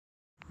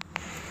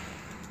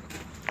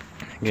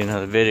get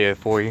another video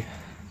for you.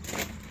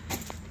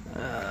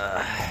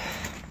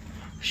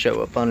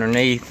 Show up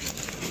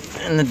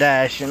underneath in the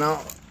dash and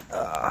all.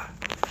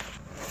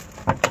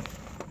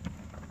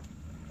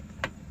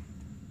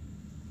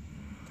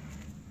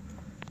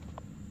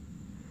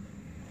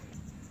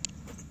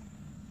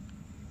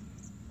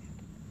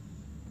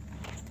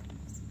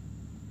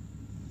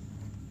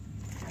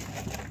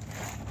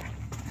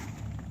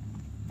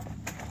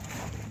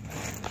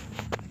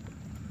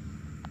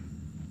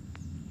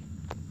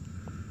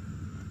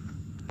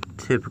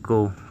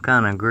 Typical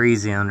kind of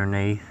greasy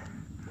underneath.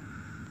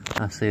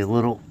 I see a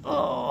little,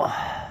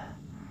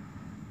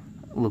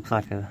 looks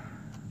like a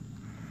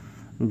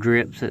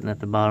drip sitting at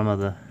the bottom of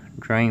the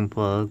drain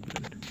plug.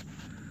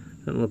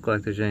 Doesn't look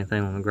like there's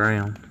anything on the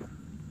ground.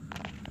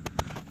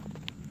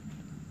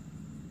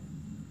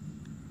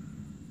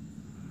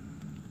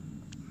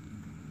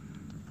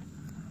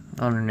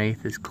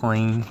 Underneath is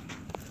clean.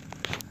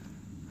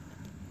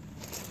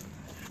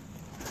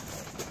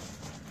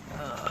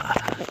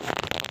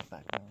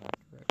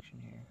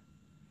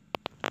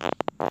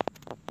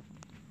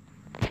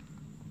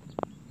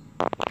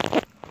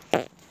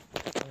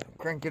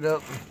 Crank it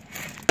up.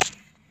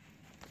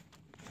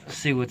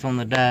 See what's on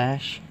the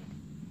dash.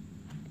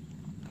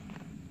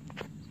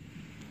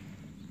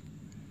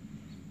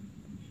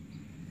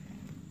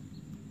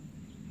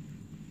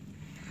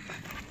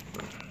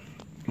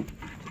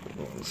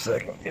 One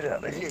second, get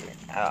out of here.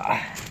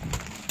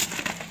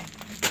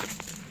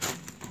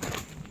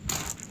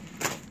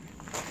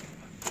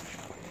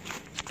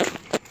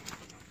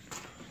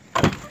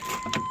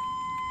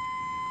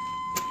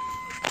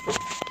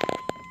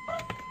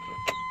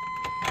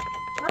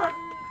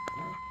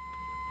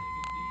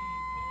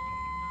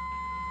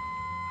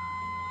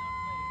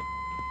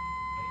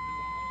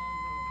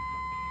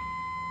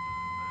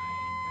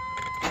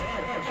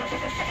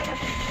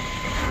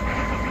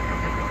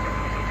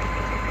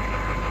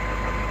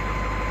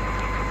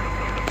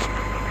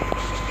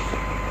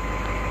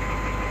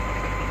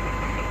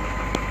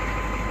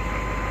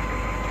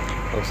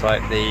 Looks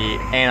like the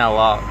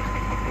anti-lock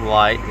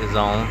light is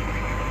on.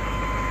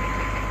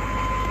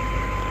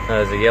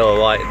 There's a yellow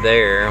light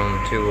there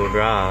on the two-wheel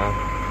drive.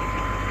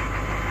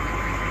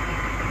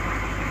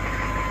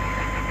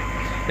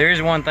 There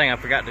is one thing I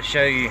forgot to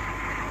show you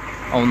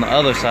on the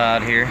other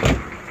side here.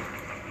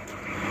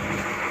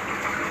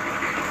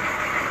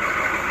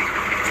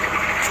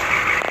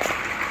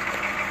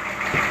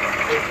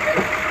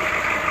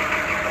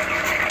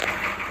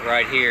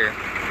 Right here,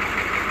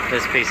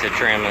 this piece of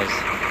trim is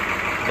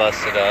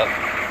busted up.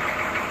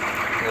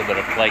 A little bit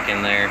of flake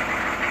in there.